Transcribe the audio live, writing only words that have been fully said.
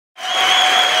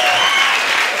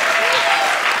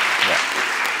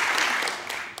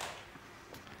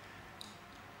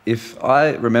If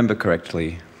I remember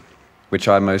correctly, which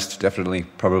I most definitely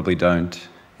probably don't,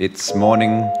 it's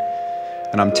morning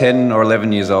and I'm 10 or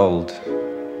 11 years old,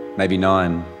 maybe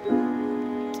 9.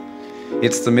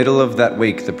 It's the middle of that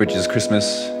week that bridges Christmas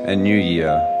and New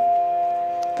Year.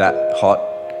 That hot,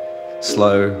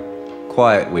 slow,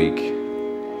 quiet week.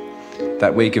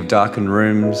 That week of darkened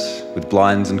rooms with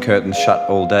blinds and curtains shut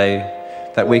all day.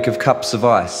 That week of cups of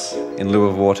ice in lieu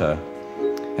of water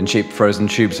and cheap frozen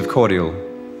tubes of cordial.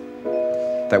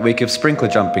 That week of sprinkler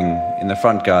jumping in the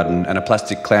front garden and a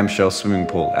plastic clamshell swimming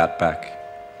pool out back.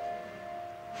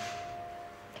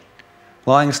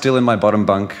 Lying still in my bottom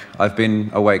bunk, I've been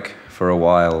awake for a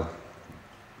while.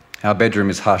 Our bedroom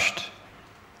is hushed,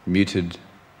 muted.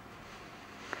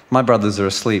 My brothers are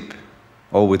asleep,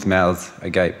 all with mouths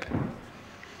agape.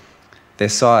 Their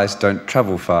sighs don't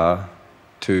travel far.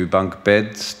 2 bunk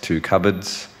beds, 2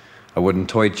 cupboards, a wooden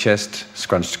toy chest,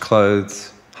 scrunched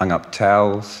clothes, hung up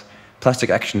towels,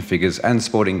 plastic action figures and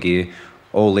sporting gear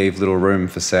all leave little room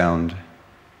for sound.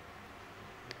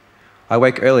 I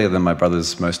wake earlier than my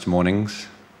brothers most mornings.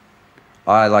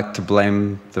 I like to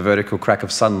blame the vertical crack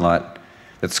of sunlight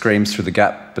that screams through the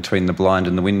gap between the blind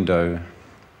and the window,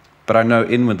 but I know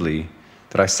inwardly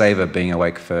that I savour being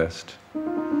awake first.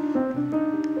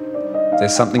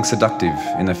 There's something seductive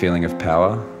in the feeling of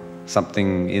power,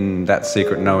 something in that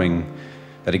secret knowing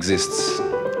that exists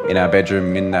in our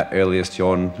bedroom in that earliest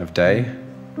yawn of day.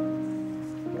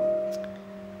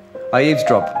 I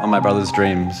eavesdrop on my brother's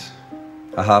dreams,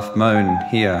 a half moan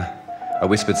here, a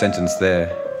whispered sentence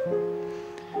there.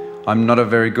 I'm not a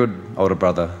very good older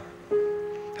brother,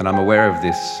 and I'm aware of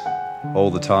this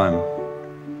all the time.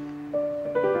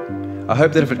 I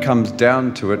hope that if it comes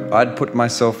down to it, I'd put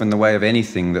myself in the way of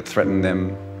anything that threatened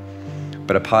them,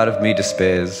 but a part of me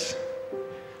despairs,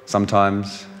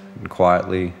 sometimes and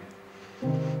quietly,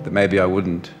 that maybe I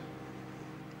wouldn't.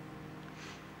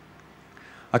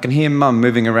 I can hear Mum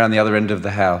moving around the other end of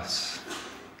the house.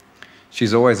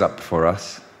 She's always up for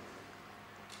us.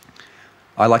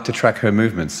 I like to track her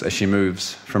movements as she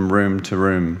moves from room to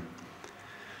room.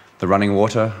 The running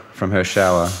water from her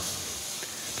shower,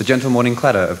 the gentle morning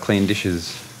clatter of clean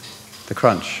dishes, the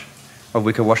crunch of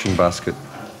wicker washing basket.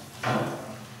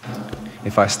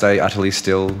 If I stay utterly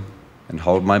still and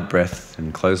hold my breath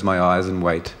and close my eyes and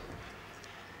wait,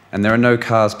 and there are no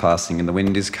cars passing and the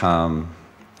wind is calm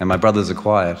and my brothers are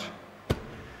quiet,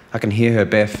 I can hear her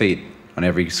bare feet on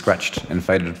every scratched and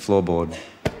faded floorboard.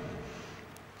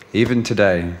 Even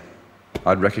today,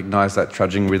 I'd recognise that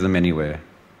trudging rhythm anywhere.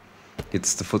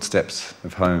 It's the footsteps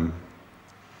of home.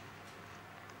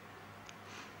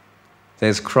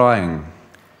 There's crying,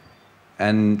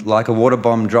 and like a water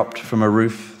bomb dropped from a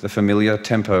roof, the familiar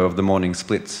tempo of the morning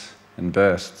splits and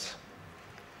bursts.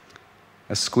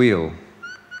 A squeal,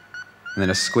 and then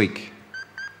a squeak.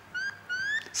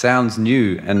 Sounds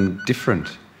new and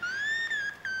different.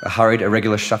 A hurried,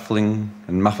 irregular shuffling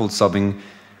and muffled sobbing,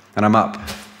 and I'm up,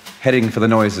 heading for the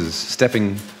noises,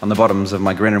 stepping on the bottoms of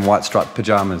my green and white striped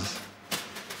pyjamas.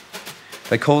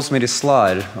 They cause me to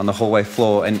slide on the hallway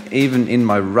floor, and even in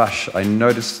my rush, I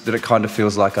notice that it kind of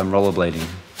feels like I'm rollerblading.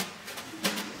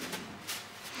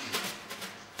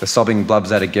 The sobbing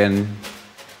blubs out again,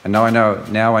 and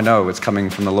now I know it's coming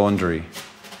from the laundry.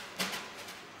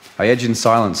 I edge in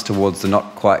silence towards the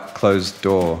not quite closed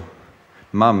door.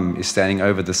 Mum is standing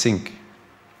over the sink.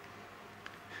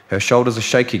 Her shoulders are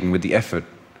shaking with the effort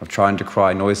of trying to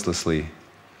cry noiselessly.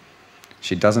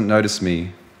 She doesn't notice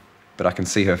me, but I can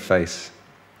see her face.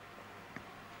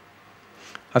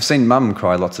 I've seen Mum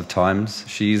cry lots of times.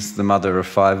 She's the mother of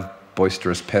 5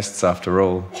 boisterous pests after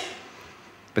all.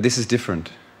 But this is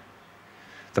different.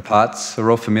 The parts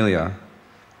are all familiar.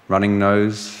 Running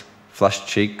nose, flushed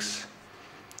cheeks,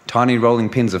 tiny rolling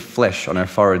pins of flesh on her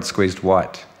forehead squeezed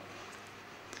white.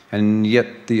 And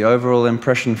yet the overall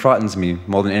impression frightens me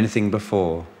more than anything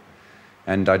before,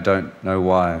 and I don't know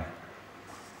why.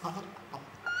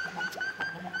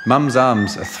 Mum's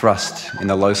arms are thrust in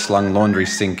the low-slung laundry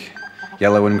sink,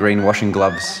 yellow and green washing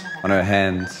gloves on her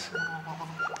hands.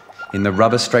 In the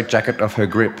rubber straitjacket of her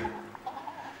grip,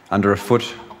 under a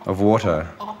foot of water,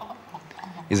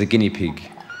 is a guinea pig.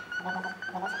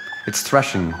 It's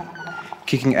thrashing,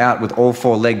 kicking out with all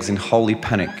 4 legs in holy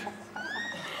panic.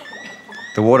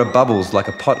 The water bubbles like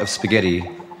a pot of spaghetti,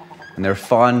 and there are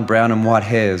fine brown and white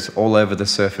hairs all over the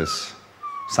surface,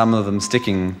 some of them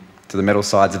sticking to the metal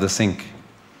sides of the sink.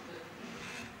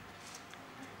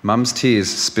 Mum's tears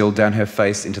spill down her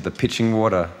face into the pitching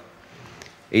water,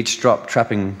 each drop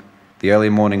trapping the early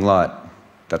morning light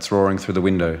that's roaring through the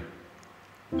window.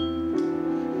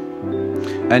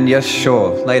 And yes,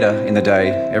 sure, later in the day,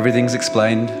 everything's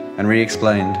explained and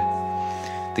re-explained.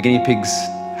 the guinea pigs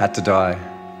had to die.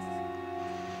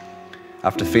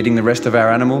 After feeding the rest of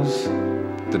our animals,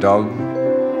 the dog,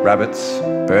 rabbits,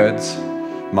 birds,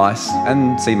 mice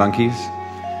and sea monkeys,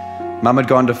 Mum had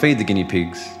gone to feed the guinea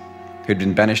pigs, who'd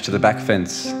been banished to the back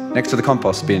fence next to the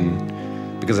compost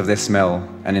bin because of their smell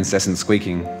and incessant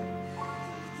squeaking.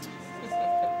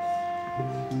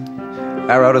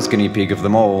 Our oldest guinea pig of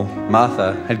them all,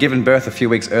 Martha, had given birth a few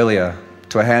weeks earlier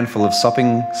to a handful of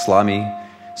sopping, slimy,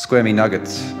 squirmy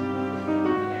nuggets.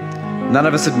 None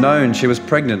of us had known she was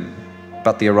pregnant,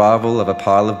 but the arrival of a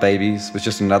pile of babies was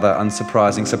just another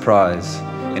unsurprising surprise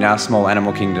in our small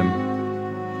animal kingdom.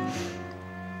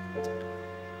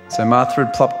 So Martha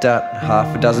had plopped out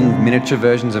half a dozen miniature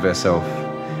versions of herself,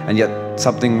 and yet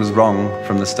something was wrong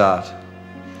from the start.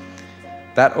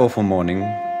 That awful morning,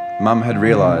 Mum had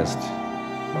realised,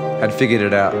 had figured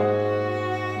it out.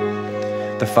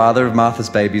 The father of Martha's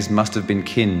babies must have been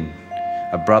kin,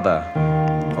 a brother,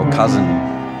 or cousin,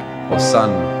 or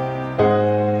son.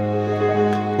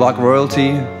 Like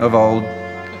royalty of old,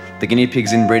 the guinea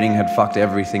pigs inbreeding had fucked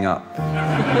everything up.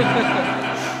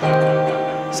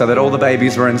 So that all the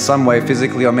babies were in some way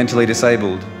physically or mentally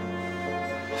disabled.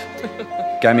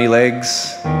 Gammy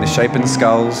legs, misshapen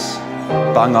skulls,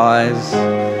 bung eyes,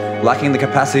 lacking the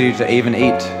capacity to even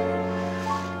eat.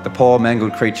 The poor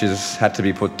mangled creatures had to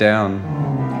be put down.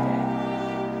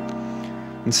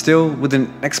 And still, with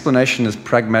an explanation as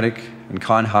pragmatic and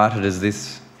kind-hearted as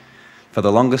this, for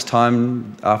the longest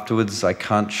time afterwards, I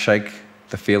can't shake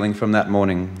the feeling from that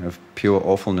morning of pure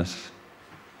awfulness.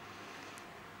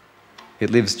 It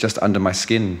lives just under my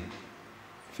skin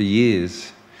for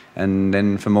years, and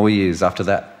then for more years after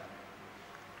that.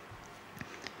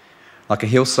 Like a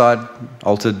hillside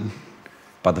altered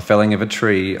by the felling of a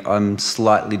tree, I'm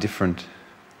slightly different.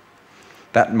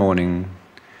 That morning,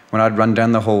 when I'd run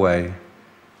down the hallway,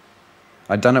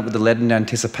 I'd done it with the leaden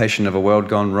anticipation of a world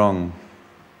gone wrong.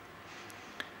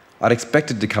 I'd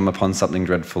expected to come upon something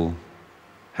dreadful,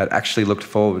 had actually looked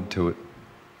forward to it.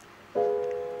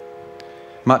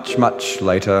 Much, much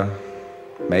later,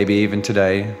 maybe even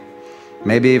today,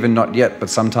 maybe even not yet, but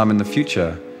sometime in the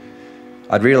future,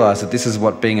 I'd realised that this is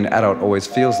what being an adult always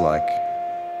feels like.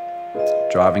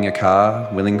 Driving a car,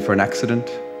 willing for an accident,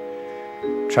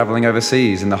 travelling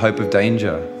overseas in the hope of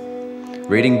danger,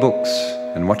 reading books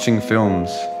and watching films,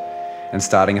 and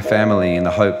starting a family in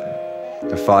the hope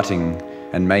of fighting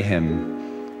and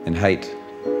mayhem and hate.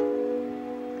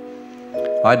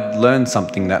 I'd learned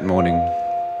something that morning,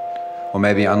 or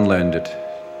maybe unlearned it.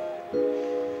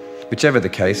 Whichever the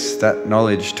case, that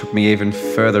knowledge took me even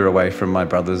further away from my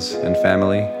brothers and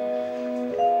family.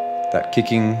 That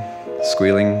kicking,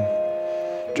 squealing,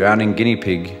 drowning guinea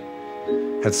pig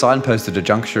had signposted a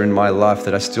juncture in my life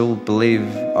that I still believe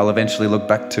I'll eventually look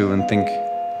back to and think,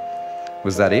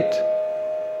 was that it?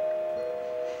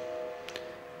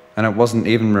 And it wasn't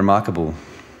even remarkable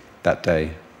that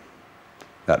day,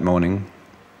 that morning.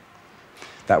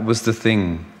 That was the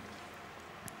thing.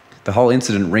 The whole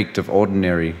incident reeked of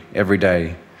ordinary,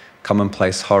 everyday,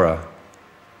 commonplace horror.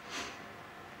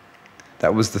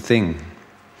 That was the thing,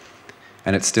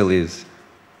 and it still is.